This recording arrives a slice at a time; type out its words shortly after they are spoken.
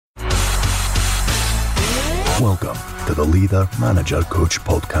Welcome to the Leader, Manager, Coach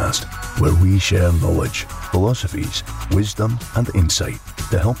podcast, where we share knowledge, philosophies, wisdom and insight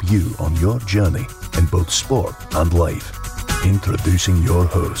to help you on your journey in both sport and life. Introducing your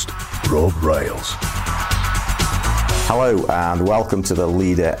host, Rob Riles. Hello and welcome to the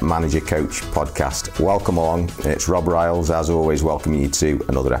Leader, Manager, Coach podcast. Welcome along. It's Rob Riles, as always, welcoming you to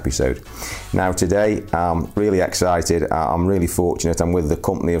another episode. Now today, I'm really excited. I'm really fortunate. I'm with the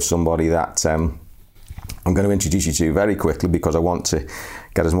company of somebody that I'm going to introduce you to very quickly because I want to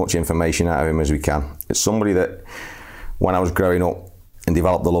get as much information out of him as we can. It's somebody that, when I was growing up and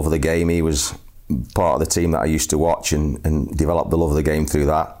developed the love of the game, he was part of the team that I used to watch and developed the love of the game through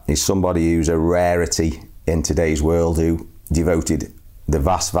that. He's somebody who's a rarity in today's world, who devoted the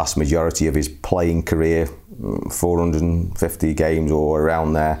vast majority of his playing career, 450 games or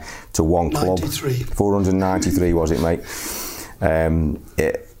around there, to one club. 493 was it, mate?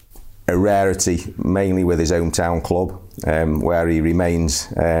 A rarity, mainly with his hometown club, where he remains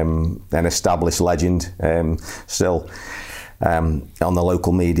an established legend, still on the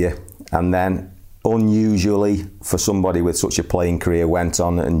local media. And then, unusually for somebody with such a playing career, went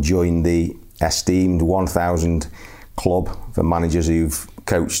on and joined the esteemed 1,000 club for managers who've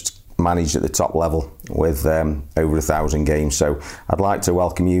managed at the top level with over 1,000 games. So I'd like to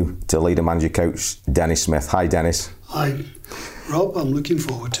welcome you to Leader, Manager, Coach Dennis Smith. Hi, Dennis. Hi, Rob. I'm looking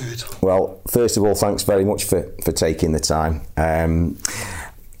forward to it. Well, first of all, thanks very much for taking the time.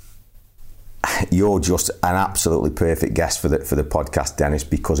 You're just an absolutely perfect guest for the podcast, Dennis,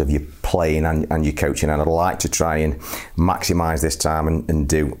 because of your playing and your coaching. And I'd like to try and maximise this time and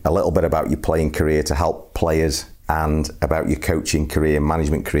do a little bit about your playing career to help players, and about your coaching career,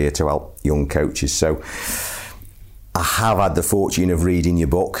 management career, to help young coaches. So I have had the fortune of reading your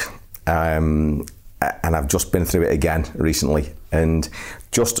book, and I've just been through it again recently. And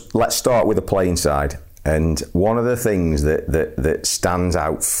just let's start with the playing side. And one of the things that stands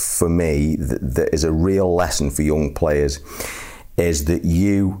out for me, that is a real lesson for young players, is that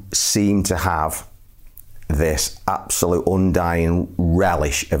you seem to have this absolute undying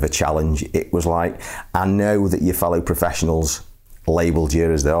relish of a challenge. It was like, I know that your fellow professionals labelled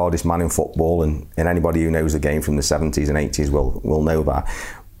you as the hardest man in football, and anybody who knows the game from the 70s and 80s will know that.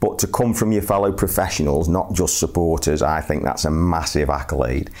 But to come from your fellow professionals, not just supporters, I think that's a massive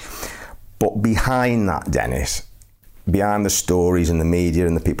accolade. But behind that, Dennis, behind the stories and the media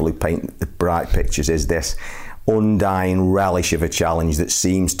and the people who paint the bright pictures, is this undying relish of a challenge that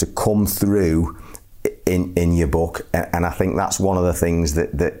seems to come through in your book. And I think that's one of the things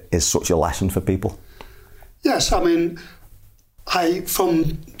that is such a lesson for people. Yes, I mean,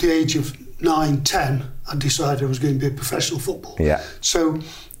 from the age of 9, 10, I decided I was going to be a professional footballer. Yeah. So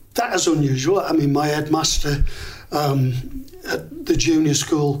that is unusual. I mean, my headmaster at the junior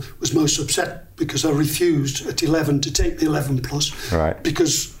school was most upset because I refused at 11 to take the 11 plus, right,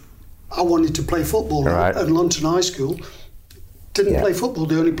 because I wanted to play football. Right. And Lunton High School didn't play football,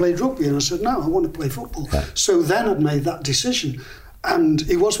 they only played rugby. And I said, no, I want to play football. Yeah. So then I'd made that decision. And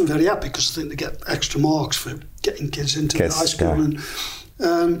he wasn't very happy because I think they get extra marks for getting kids into the high school.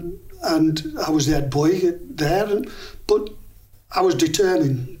 Yeah. And I was the head boy there. But I was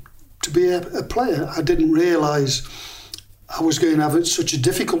determined to be a player. I didn't realise I was going to have such a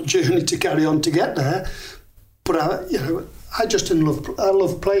difficult journey to carry on to get there. But I just didn't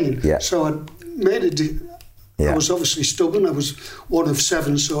love playing. Yeah. So I made it. I was obviously stubborn. I was one of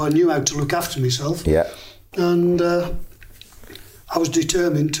 7, so I knew how to look after myself. Yeah. And I was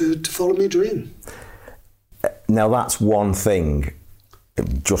determined to follow my dream. Now that's one thing.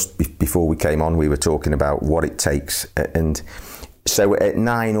 Just before we came on, we were talking about what it takes, and so at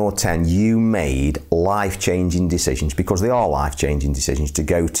 9 or 10, you made life-changing decisions, because they are life-changing decisions, to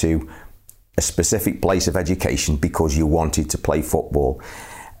go to a specific place of education because you wanted to play football.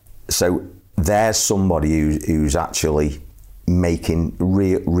 So there's somebody who's actually making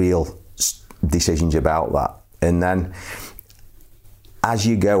real decisions about that. And then as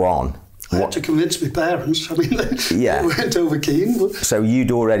you go on, I had to convince my parents. I mean, they weren't over keen. But. So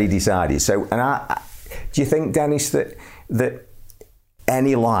you'd already decided. So, do you think, Dennis, that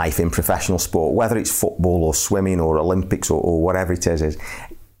any life in professional sport, whether it's football or swimming or Olympics or whatever it is,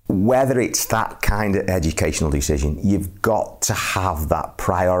 whether it's that kind of educational decision, you've got to have that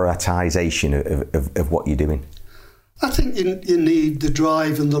prioritisation of what you're doing? I think you need the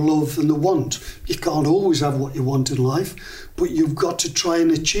drive and the love and the want. You can't always have what you want in life, but you've got to try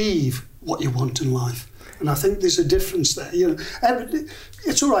and achieve what you want in life. And I think there's a difference there.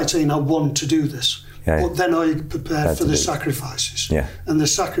 It's all right saying I want to do this, but then are you prepared for the sacrifices? Yeah. And the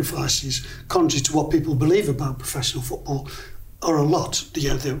sacrifices, contrary to what people believe about professional football, are a lot.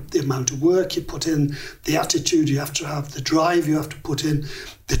 The amount of work you put in, the attitude you have to have, the drive you have to put in,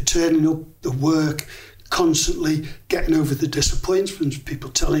 the turning up, the work, constantly getting over the disappointments, people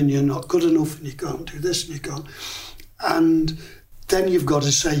telling you you're not good enough and you can't do this and you can't. And then you've got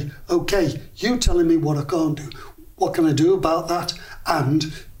to say, okay, you telling me what I can't do, what can I do about that?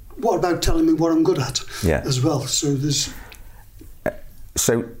 And what about telling me what I'm good at as well? So there's...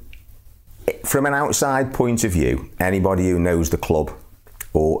 So, from an outside point of view, anybody who knows the club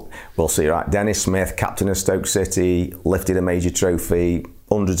or will see, right, Dennis Smith, captain of Stoke City, lifted a major trophy,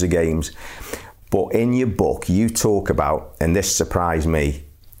 hundreds of games. But in your book, you talk about, and this surprised me,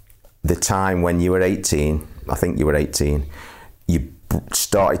 the time when you were 18, I think you were 18, you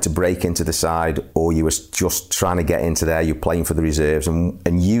started to break into the side, or you were just trying to get into there, you're playing for the reserves,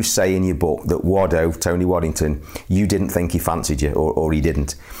 and you say in your book that Tony Waddington, you didn't think he fancied you, or he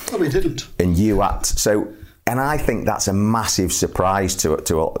didn't. Oh, he didn't. And you had, so, and I think that's a massive surprise to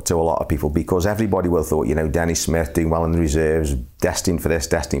a lot of people, because everybody will have thought, Dennis Smith doing well in the reserves, destined for this,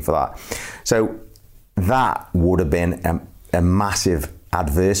 destined for that. So that would have been a massive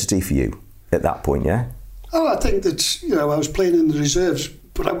adversity for you at that point, yeah? Oh, I think that, I was playing in the reserves,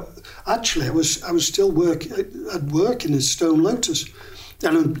 but I was still working in Stone Lotus,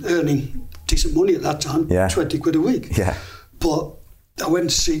 and I'm earning decent money at that time, 20 quid a week. Yeah. But I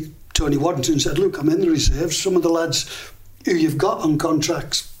went to see Tony Waddington and said, look, I'm in the reserves. Some of the lads who you've got on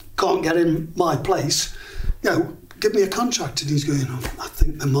contracts can't get in my place. Give me a contract. And he's going, I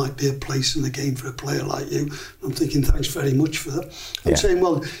think there might be a place in the game for a player like you. I'm thinking, thanks very much for that. I'm saying,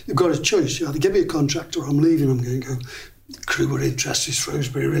 well, you've got a choice. You either give me a contract or I'm leaving. I'm going to go, Crewe were interested,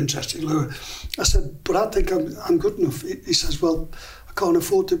 Shrewsbury were interested, lower. I said, but I think I'm good enough. He says, well, I can't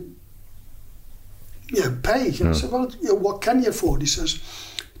afford to pay. I said, well, what can you afford? He says,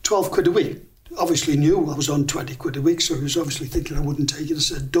 12 quid a week. Obviously knew I was on 20 quid a week, so he was obviously thinking I wouldn't take it. I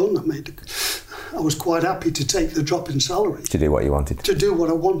said, done. I was quite happy to take the drop in salary. To do what you wanted. To do what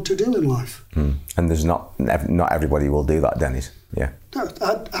I want to do in life. And there's not everybody will do that, Dennis. Yeah. No,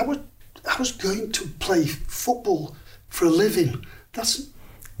 I was going to play football for a living. That's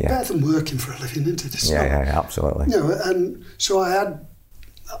better than working for a living, isn't it? Yeah, absolutely. And so I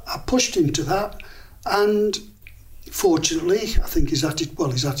pushed him to that, and fortunately, I think his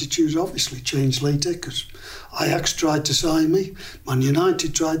attitude's obviously changed later, because Ajax tried to sign me, Man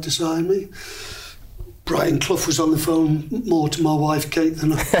United tried to sign me. Brian Clough was on the phone more to my wife Kate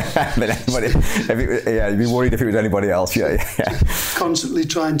than I. You'd be worried if it was anybody else. Yeah. Constantly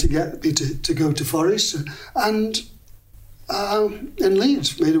trying to get me to go to Forest, and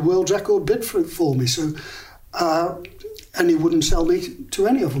Leeds made a world record bid for me. So, and he wouldn't sell me to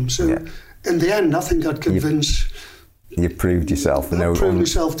any of them. So, in the end, I think I'd convince. You proved yourself. I proved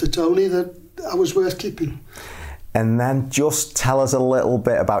myself to Tony that I was worth keeping. And then just tell us a little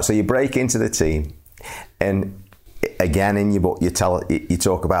bit about, so you break into the team, and again in your book you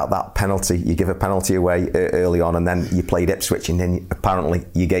talk about that penalty. You give a penalty away early on, and then you played Ipswich, and then apparently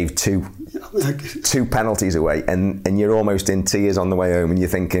you gave two penalties away, and you're almost in tears on the way home, and you're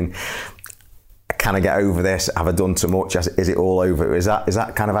thinking, can I get over this? Have I done too much? Is it all over? Is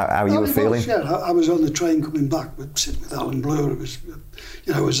that kind of how you were feeling? I was on the train coming back, sitting with Alan Bloor. It was,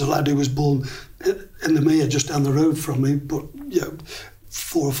 it was a lad who was born in the Mere just down the road from me, but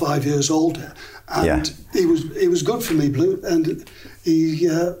 4 or 5 years older, and he was good for me, Blue, and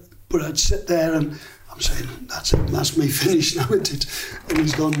but I'd sit there and I'm saying, that's it, that's me finished now, isn't it? And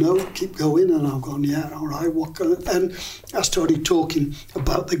he's gone, no, keep going. And I've gone, yeah, all right, what can I... And I started talking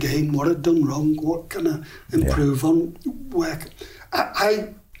about the game, what I'd done wrong, what can I improve on, where...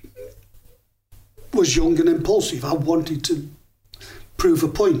 I was young and impulsive. I wanted to prove a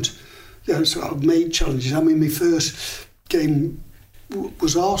point. So I've made challenges. I mean, my first game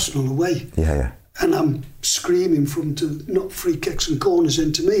was Arsenal away. And I'm screaming from to knock free kicks and corners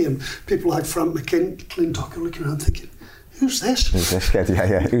into me, and people like Frank McClintock are looking around thinking, who's this? Who's this kid?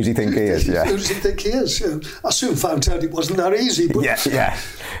 Who's he think he is? Who does he think he is? I soon found out it wasn't that easy. But,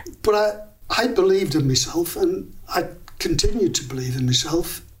 But I believed in myself, and I continued to believe in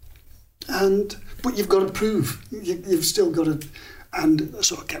myself. But you've got to prove. You've still got to... And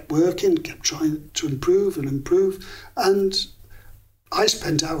so I kept working, kept trying to improve. And I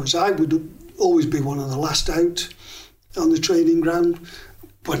spent hours. I would always be one of the last out on the training ground.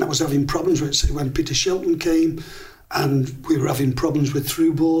 When I was having problems with, say, when Peter Shilton came and we were having problems with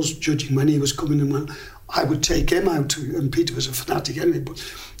through balls, judging when he was coming in, when I would take him out, and Peter was a fanatic anyway, but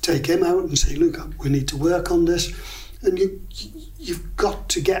take him out and say, look, we need to work on this. And you've got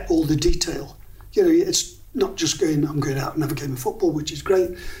to get all the detail. It's not just going, I'm going out and have a game of football, which is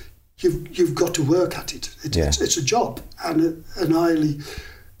great. you've got to work at it. It's a job, and an highly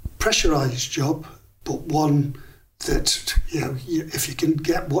pressurised job, but one that, if you can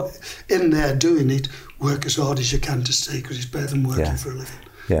get what in there doing it, work as hard as you can to stay, because it's better than working for a living.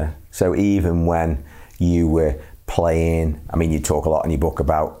 Yeah. So even when you were playing, I mean, you talk a lot in your book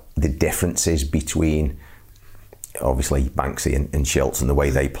about the differences between, obviously, Banksy and Shilts and the way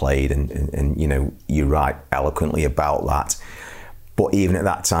they played, and you write eloquently about that. But even at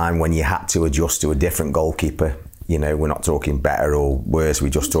that time, when you had to adjust to a different goalkeeper, we're not talking better or worse, we're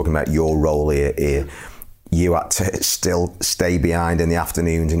just talking about your role here. You had to still stay behind in the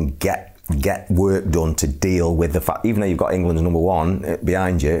afternoons and get work done to deal with the fact, even though you've got England's number one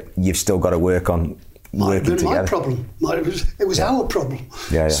behind you, you've still got to work on working together. My problem. It was our problem.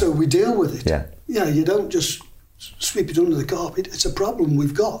 Yeah. So we deal with it. Yeah. You don't just sweep it under the carpet. It's a problem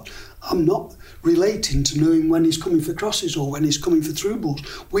we've got. I'm not relating to knowing when he's coming for crosses or when he's coming for through balls.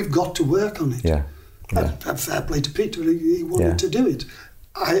 We've got to work on it. Yeah. And fair play to Peter. He wanted to do it.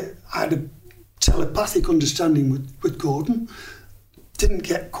 I had a telepathic understanding with Gordon.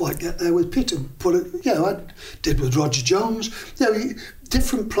 Didn't quite get there with Peter, but I did with Roger Jones.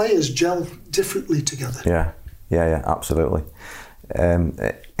 Different players gel differently together. Yeah, absolutely.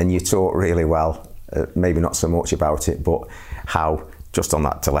 And you talk really well, maybe not so much about it, but how, just on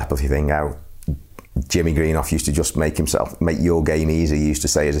that telepathy thing, how Jimmy Greenough used to just make your game easy, he used to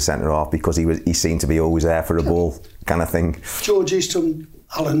say, as a centre-half, because he seemed to be always there for a ball kind of thing. George Easton,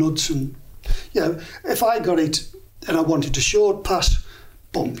 Alan Hudson. If I got it and I wanted a short pass,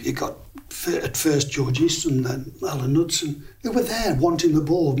 boom, you got at first George Easton, then Alan Hudson. They were there wanting the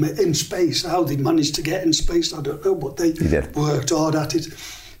ball in space. How they managed to get in space, I don't know, but they worked hard at it.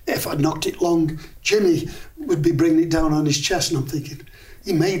 If I knocked it long, Jimmy would be bringing it down on his chest, and I'm thinking,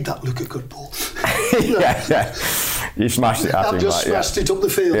 he made that look a good ball. Yeah. You smashed it. I've just smashed it up the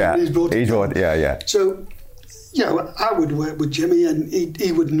field. Yeah. And he's brought it down. Yeah. So, I would work with Jimmy, and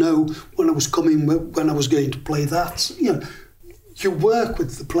he would know when I was coming, when I was going to play that. You work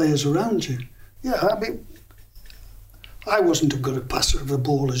with the players around you. I mean, I wasn't as good a passer of the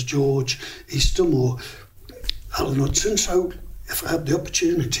ball as George Easton or Alan Hudson, so if I had the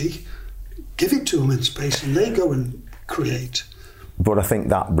opportunity, give it to them in space and they go and create. But I think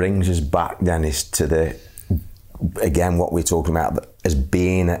that brings us back, Dennis, to again what we're talking about as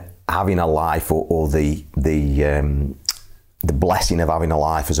having a life, or the blessing of having a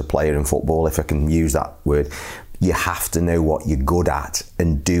life as a player in football, if I can use that word. You have to know what you're good at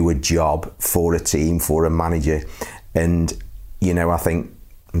and do a job for a team, for a manager. And, I think,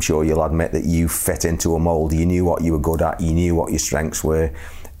 I'm sure you'll admit that you fit into a mould. You knew what you were good at, you knew what your strengths were,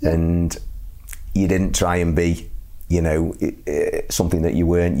 and you didn't try and be, something that you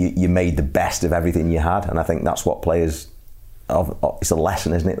weren't. You made the best of everything you had. And I think that's what players, it's a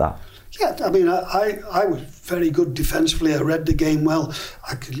lesson, isn't it, that? Yeah, I mean, I was very good defensively. I read the game well.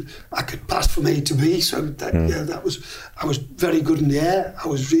 I could pass from A to B, so that was. I was very good in the air. I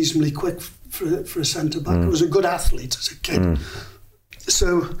was reasonably quick for a centre back. I was a good athlete as a kid.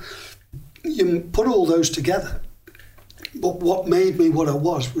 So you put all those together. But what made me what I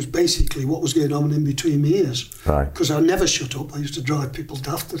was basically what was going on in between my ears. Right. Because I never shut up. I used to drive people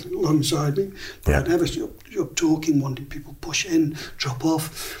daft alongside me, but I never shut up talking, wanting people push in, drop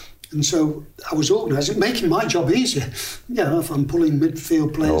off. And so I was organising, making my job easier. If I'm pulling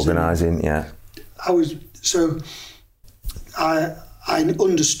midfield players. Organising, yeah. I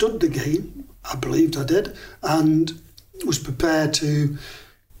understood the game, I believed I did, and was prepared to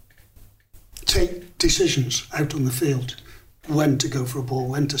take decisions out on the field. When to go for a ball,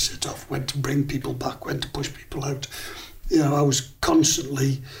 when to sit off, when to bring people back, when to push people out. I was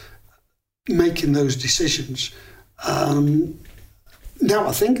constantly making those decisions. Now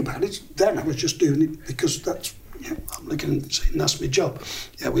I think about it, then I was just doing it because that's, I'm looking and saying that's my job.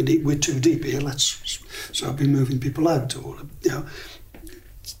 We're too deep here, so I've been moving people out, or,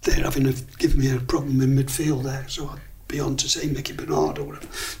 they're giving me a problem in midfield there, so I'd be on to say Mickey Bernard or whatever.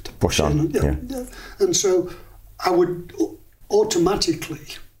 To push on, And so I would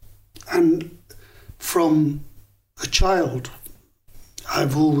automatically, and from a child,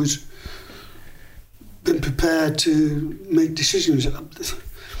 I've always been prepared to make decisions.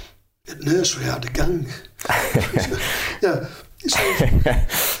 At nursery, I had a gang. I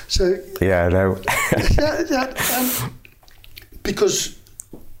know. Because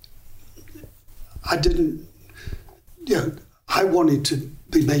I didn't, I wanted to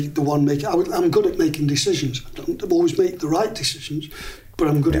be the one making. I'm good at making decisions. I don't always make the right decisions, but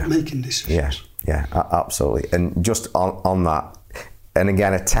I'm good at making decisions. Yeah, absolutely. And just on that, and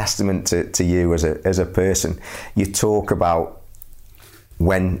again, a testament to you as a person. You talk about,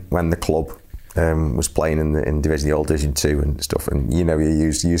 when the club was playing in Division, the old Division 2 and stuff, and you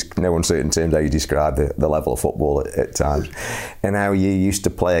used no uncertain terms how you describe the level of football at times, and how you used to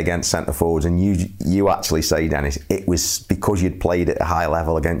play against centre forwards, and you actually say, Dennis, it was because you'd played at a high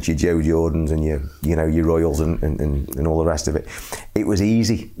level against your Joe Jordans and your Royals and all the rest of it. It was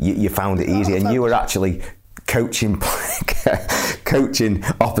easy. You found it easy, and you were actually coaching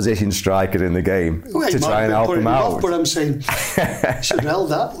opposition strikers in the game to try and help them out. But I'm saying, you should have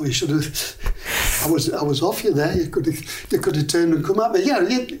held that. We should have. I was off you there. You could have turned and come at me. Yeah,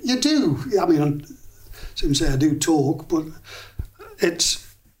 you do. I mean, I say I do talk, but it's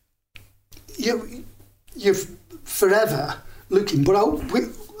you're forever looking. But I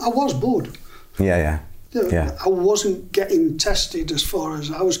was bored. Yeah. I wasn't getting tested as far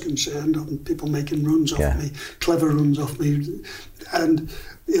as I was concerned on people making runs off me, clever runs off me, and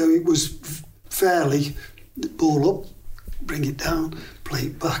it was fairly ball up, bring it down, play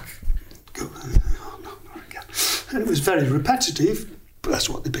it back, go, not again. And it was very repetitive, but that's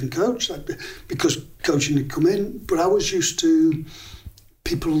what they've been coached, because coaching had come in. But I was used to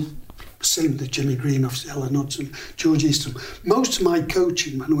people, same with Jimmy Greenoff, Alan Hudson, George Easton. Most of my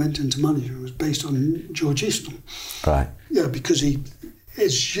coaching when I went into management was based on George Easton. Right. Yeah, because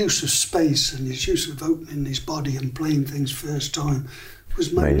his use of space and his use of opening his body and playing things first time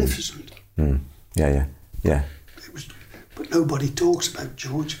was magnificent. Yeah. It was, but nobody talks about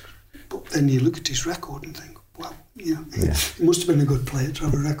George. But then you look at his record and think, well, he must have been a good player to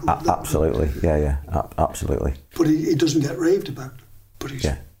have a record. Absolutely, absolutely. But he doesn't get raved about. But he's...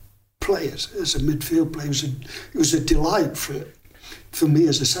 players as a midfield player, it was a delight for me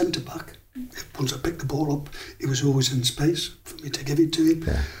as a centre back. Once I picked the ball up, he was always in space for me to give it to him.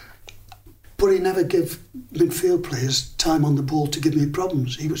 Yeah. But he never gave midfield players time on the ball to give me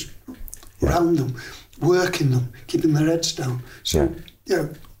problems. He was around them, working them, keeping their heads down. So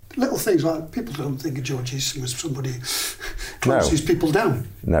little things like, people don't think of George Easton as somebody who closes people down.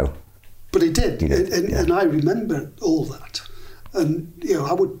 No. But he did. And I remember all that. And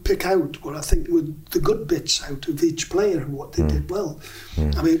I would pick out what I think were the good bits out of each player and what they did well.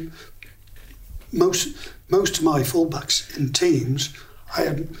 I mean, most of my fullbacks in teams, I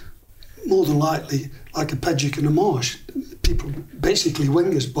had more than likely like a Pedgick and a Marsh, people basically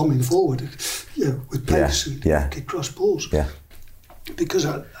wingers bombing forward, with pace and kick cross balls. Yeah. Because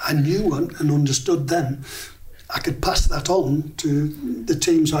I knew and understood then, I could pass that on to the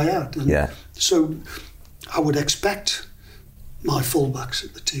teams I had. And so I would expect my fullbacks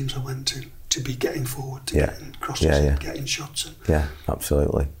at the teams I went to be getting forward, getting crosses, and getting shots in. Yeah,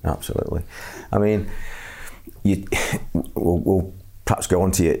 absolutely. I mean, we'll perhaps go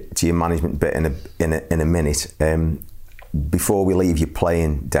on to your management bit in a minute. Before we leave you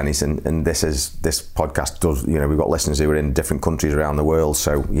playing, Dennis, and this podcast does, we've got listeners who are in different countries around the world,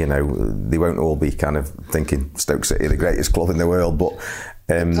 so they won't all be kind of thinking Stoke City the greatest club in the world, but.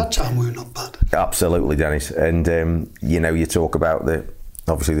 That time we were not bad. Absolutely, Dennis. And you talk about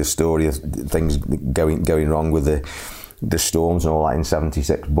obviously the story of things going wrong with the Storms and all that in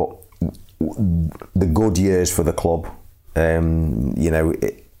 '76, but the good years for the club, in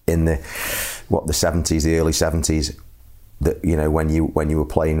the 70s, the early 70s, that when you were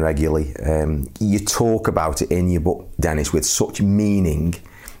playing regularly, you talk about it in your book, Dennis, with such meaning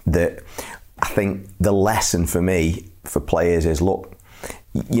that I think the lesson for me for players is, look,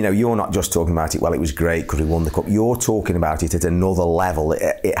 you're not just talking about it, well, it was great because we won the cup. You're talking about it at another level.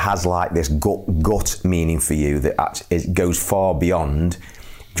 It has like this gut meaning for you that it goes far beyond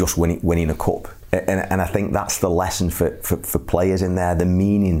just winning a cup. And I think that's the lesson for players in there, the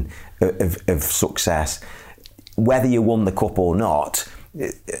meaning of success. Whether you won the cup or not,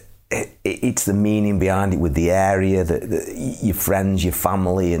 it's the meaning behind it with the area, your friends, your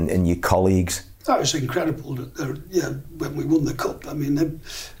family and your colleagues. That was incredible. When we won the cup, I mean,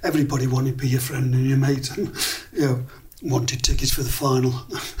 everybody wanted to be your friend and your mate, and wanted tickets for the final.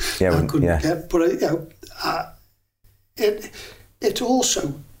 I couldn't get, but it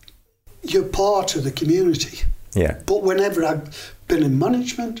also, you're part of the community. Yeah. But whenever I've been in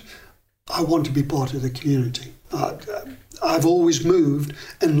management, I want to be part of the community. I've always moved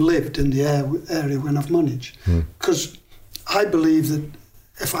and lived in the area when I've managed, because I believe that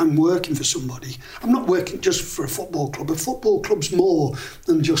if I'm working for somebody, I'm not working just for a football club. A football club's more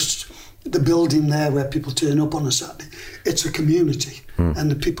than just the building there where people turn up on a Saturday. It's a community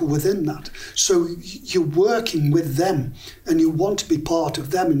and the people within that. So you're working with them and you want to be part of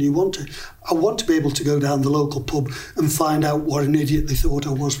them, and I want to be able to go down the local pub and find out what an idiot they thought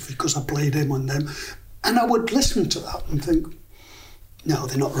I was because I played him on them. And I would listen to that and think, no,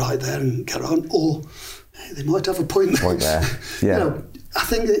 they're not right there, and get on. Or hey, they might have a point there. Yeah. I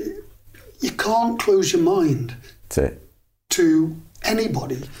think that you can't close your mind to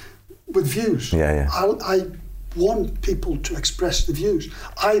anybody with views. I want people to express the views.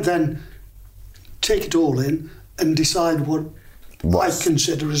 I then take it all in and decide what I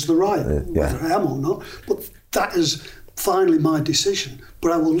consider as the right, whether I am or not. But that is finally my decision.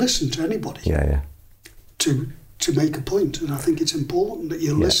 But I will listen to anybody to make a point. And I think it's important that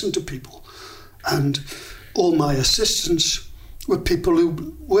you listen to people. And all my assistants were people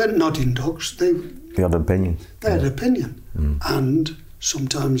who weren't nodding dogs. They had an opinion. They had an opinion. And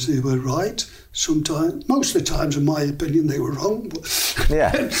sometimes they were right. Sometimes, most of the times, in my opinion, they were wrong. But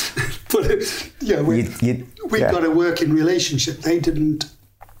we got a working relationship. They didn't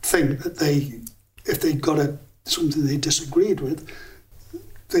think that if they got something they disagreed with,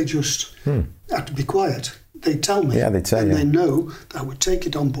 they just had to be quiet. They'd tell me. They'd say, and they know that I would take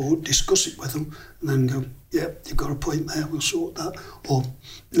it on board, discuss it with them, and then go, you've got a point there, we'll sort that. Or,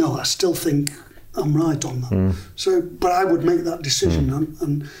 no, I still think I'm right on that. So, but I would make that decision,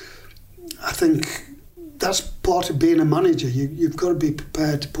 and I think that's part of being a manager. You've got to be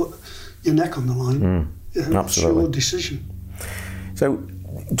prepared to put your neck on the line. Absolutely. It's your decision. So,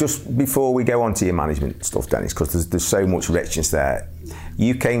 just before we go on to your management stuff, Dennis, because there's so much richness there,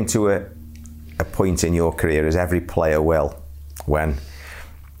 you came to a point in your career, as every player will, when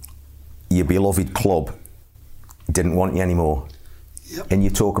your beloved club didn't want you anymore. And you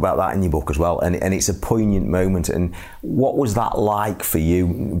talk about that in your book as well, and it's a poignant moment. And what was that like for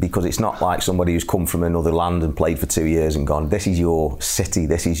you? Because it's not like somebody who's come from another land and played for 2 years and gone, this is your city,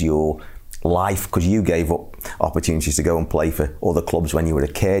 this is your life, because you gave up opportunities to go and play for other clubs when you were a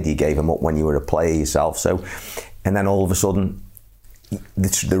kid, you gave them up when you were a player yourself. So, and then all of a sudden,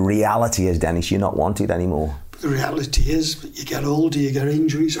 the reality is, Dennis, you're not wanted anymore. The reality is, you get older, you get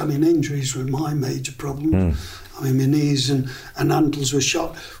injuries. I mean, injuries were my major problem. I mean, my knees and ankles were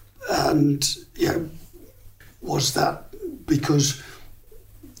shot. And, was that because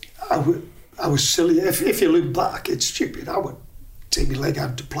I was silly? If you look back, it's stupid. I would take my leg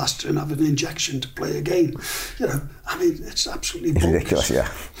out to plaster and have an injection to play a game. I mean, it's absolutely bonkers. Ridiculous,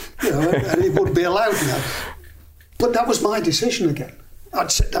 and it wouldn't be allowed now. But that was my decision again. I'd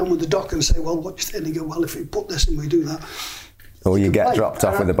sit down with the doctor and say, well, what do you think? And he'd go, well, if we put this and we do that. Or you get dropped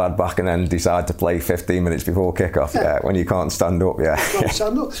off with a bad back and then decide to play 15 minutes before kick-off, when you can't stand up, Can't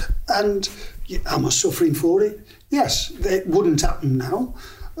stand up. And am I suffering for it? Yes, it wouldn't happen now.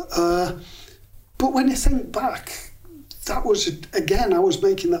 But when you think back, that was, again, I was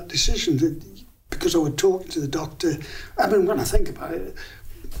making that decision because I was talking to the doctor. I mean, when I think about it,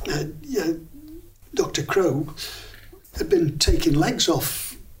 Dr. Crowe had been taking legs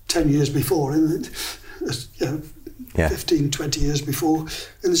off 10 years before, 15, 20 years before,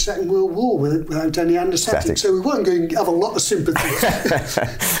 in the Second World War without any anaesthetic. So we weren't going to have a lot of sympathy.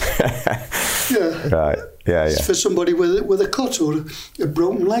 For somebody with a cut or a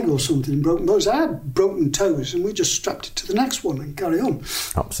broken leg or something, broken bones. I had broken toes, and we just strapped it to the next one and carry on.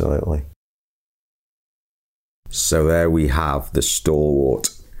 Absolutely. So there we have the stalwart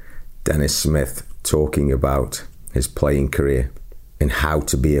Dennis Smith talking about his playing career and how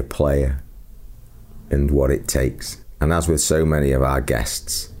to be a player and what it takes. And as with so many of our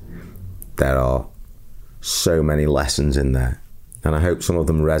guests, there are so many lessons in there, and I hope some of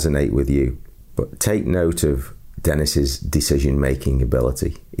them resonate with you. But take note of Dennis's decision-making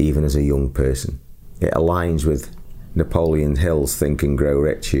ability, even as a young person. It aligns with Napoleon Hill's Think and Grow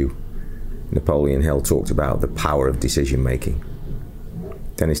Rich, who Napoleon Hill talked about the power of decision-making.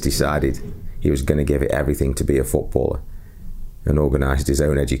 Dennis decided he was going to give it everything to be a footballer and organised his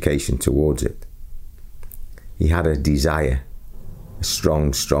own education towards it. He had a desire, a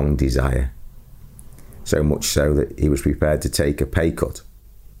strong, strong desire, so much so that he was prepared to take a pay cut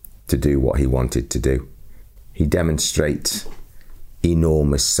to do what he wanted to do. He demonstrates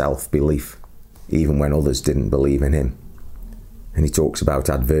enormous self-belief, even when others didn't believe in him. And he talks about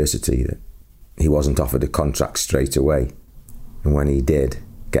adversity, that he wasn't offered a contract straight away. And when he did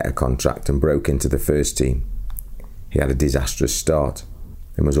get a contract and broke into the first team, he had a disastrous start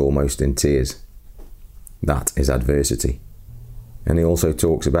and was almost in tears. That is adversity. And he also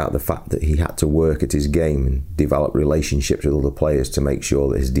talks about the fact that he had to work at his game and develop relationships with other players to make sure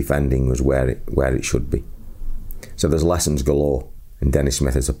that his defending was where it should be. So there's lessons galore in Dennis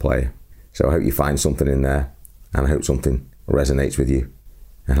Smith as a player. So I hope you find something in there, and I hope something resonates with you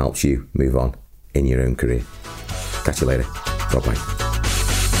and helps you move on in your own career. Catch you later. Bye-bye.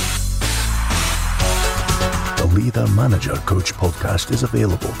 The Leader Manager Coach podcast is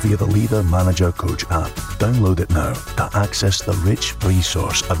available via the Leader Manager Coach app. Download it now to access the rich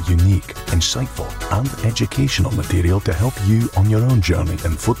resource of unique, insightful and educational material to help you on your own journey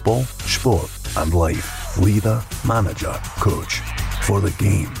in football, sport and life. Leader Manager Coach. For the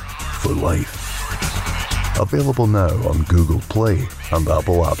game, for life. Available now on Google Play and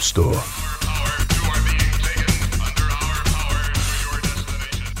Apple App Store.